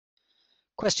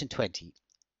Question 20.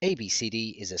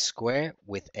 ABCD is a square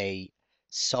with a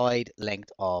side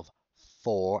length of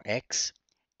 4x.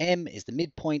 M is the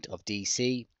midpoint of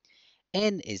DC.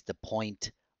 N is the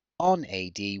point on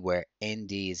AD where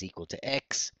ND is equal to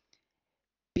x.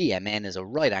 BMN is a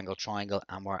right angle triangle,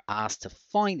 and we're asked to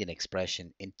find an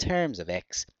expression in terms of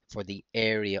x for the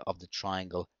area of the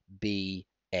triangle BMN,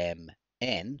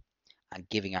 and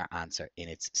giving our answer in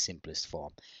its simplest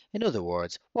form. In other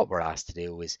words, what we're asked to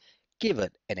do is give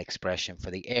it an expression for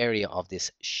the area of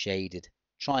this shaded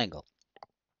triangle.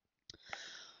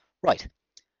 Right,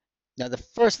 now the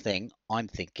first thing I'm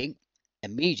thinking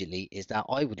immediately is that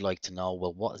I would like to know,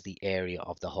 well, what is the area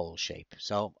of the whole shape?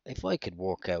 So if I could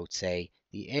work out, say,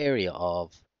 the area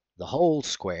of the whole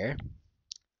square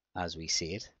as we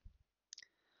see it,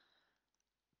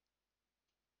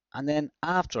 and then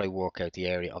after I work out the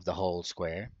area of the whole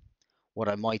square, what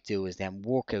I might do is then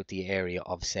work out the area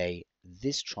of, say,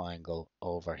 this triangle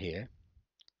over here.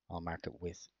 I'll mark it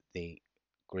with the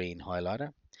green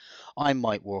highlighter. I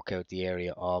might work out the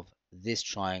area of this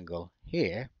triangle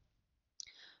here,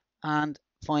 and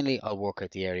finally I'll work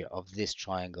out the area of this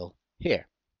triangle here.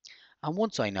 And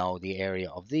once I know the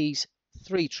area of these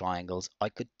three triangles, I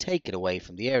could take it away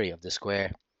from the area of the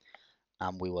square,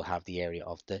 and we will have the area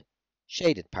of the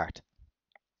shaded part.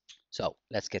 So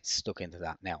let's get stuck into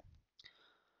that now.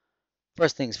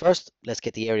 First things first, let's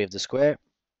get the area of the square.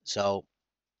 So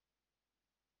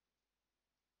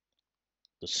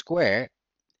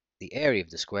the area of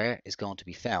the square is going to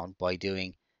be found by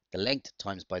doing the length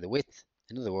times by the width.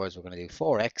 In other words, we're going to do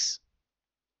 4x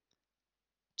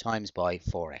times by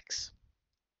 4x.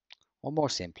 Or more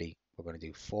simply, we're going to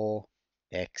do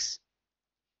 4x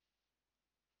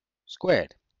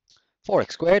squared.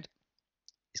 4x squared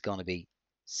is going to be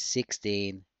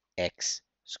 16x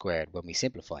squared when we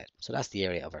simplify it. So that's the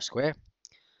area of our square.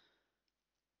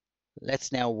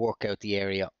 Let's now work out the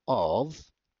area of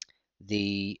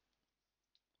the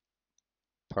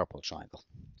purple triangle.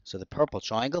 So the purple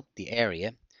triangle, the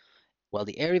area, well,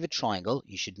 the area of a triangle,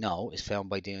 you should know, is found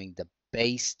by doing the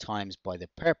base times by the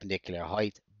perpendicular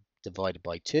height divided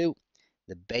by 2.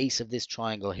 The base of this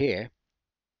triangle here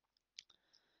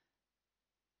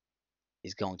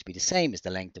is going to be the same as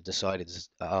the length of the side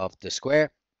of the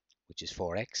square, which is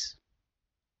 4x.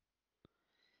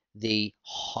 The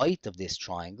height of this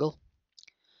triangle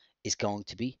is going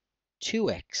to be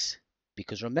 2x,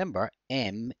 because remember,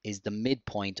 M is the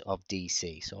midpoint of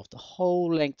DC. So if the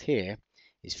whole length here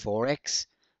is 4x,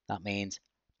 that means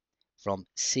from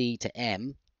C to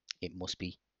M, it must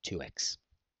be 2x.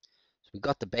 So we've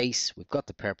got the base, we've got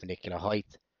the perpendicular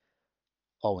height.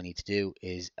 All we need to do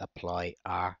is apply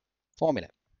our formula.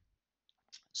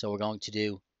 So we're going to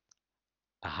do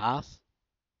a half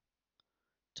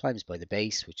times by the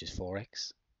base, which is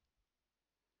 4x,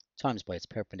 times by its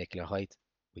perpendicular height,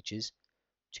 which is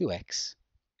 2x.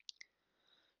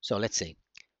 So let's see.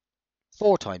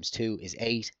 4 times 2 is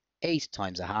 8. 8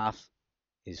 times a half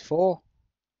is 4.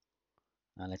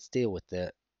 And let's deal with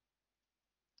the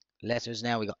letters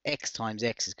now. We got x times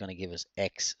x is going to give us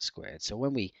x squared. So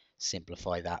when we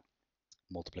simplify that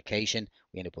multiplication,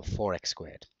 we end up with 4x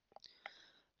squared.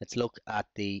 Let's look at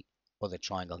the other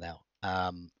triangle now.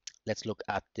 Let's look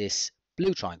at this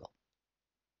blue triangle.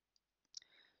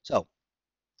 So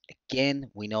again,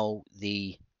 we know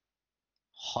the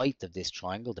height of this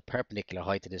triangle, the perpendicular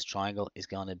height of this triangle is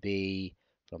going to be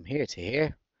from here to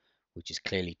here, which is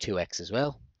clearly 2x as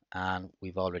well, and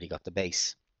we've already got the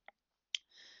base.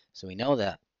 So we know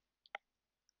that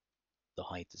the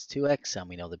height is 2x, and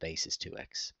we know the base is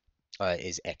 2x,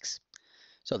 is x.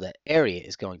 So the area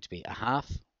is going to be a half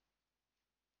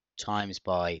times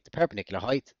by the perpendicular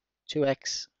height,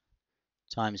 2x,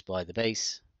 times by the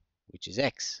base, which is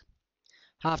x.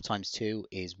 Half times 2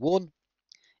 is 1.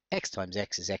 X times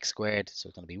x is x squared, so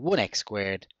it's going to be 1x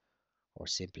squared, or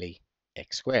simply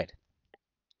x squared.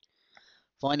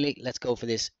 Finally, let's go for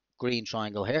this green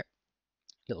triangle here. A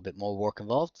little bit more work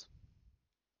involved.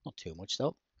 Not too much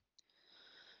though.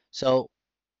 So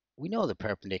we know the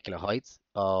perpendicular height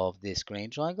of this green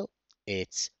triangle.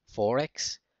 It's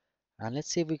 4x. And let's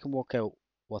see if we can work out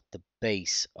what the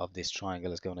base of this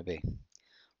triangle is going to be.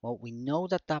 Well, we know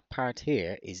that that part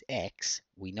here is x.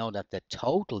 We know that the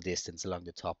total distance along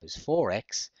the top is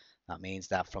 4x. That means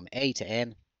that from A to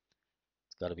N,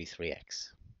 it's got to be 3x.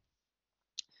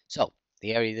 So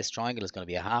the area of this triangle is going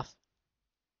to be a half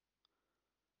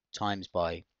times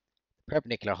by the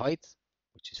perpendicular height,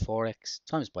 which is 4x,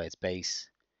 times by its base,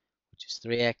 which is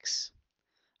 3x.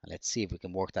 And let's see if we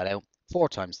can work that out. 4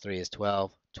 times 3 is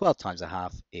 12. 12 times a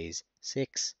half is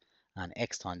 6. And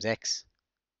x times x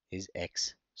is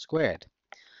x squared.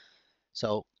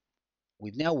 So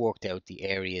we've now worked out the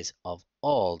areas of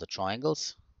all the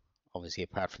triangles, obviously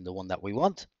apart from the one that we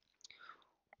want.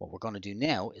 What we're going to do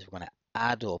now is we're going to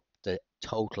add up the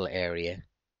total area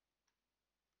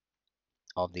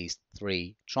of these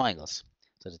three triangles.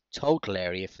 So the total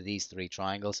area for these three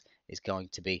triangles is going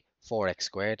to be 4x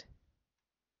squared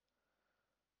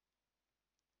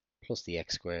plus the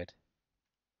x squared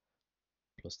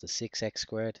plus the 6x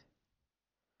squared.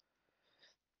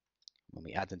 When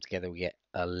we add them together, we get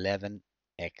 11x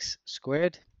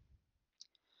squared.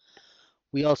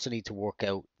 We also need to work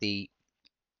out the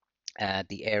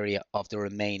area of the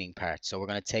remaining part. So we're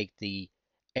going to take the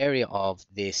area of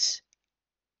this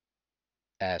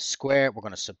square, we're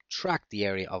going to subtract the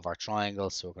area of our triangle.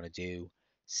 So we're going to do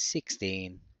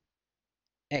 16x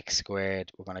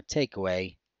squared. We're going to take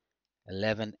away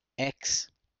 11x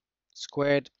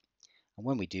squared. And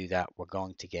when we do that, we're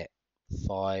going to get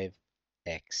 5x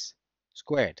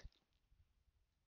squared.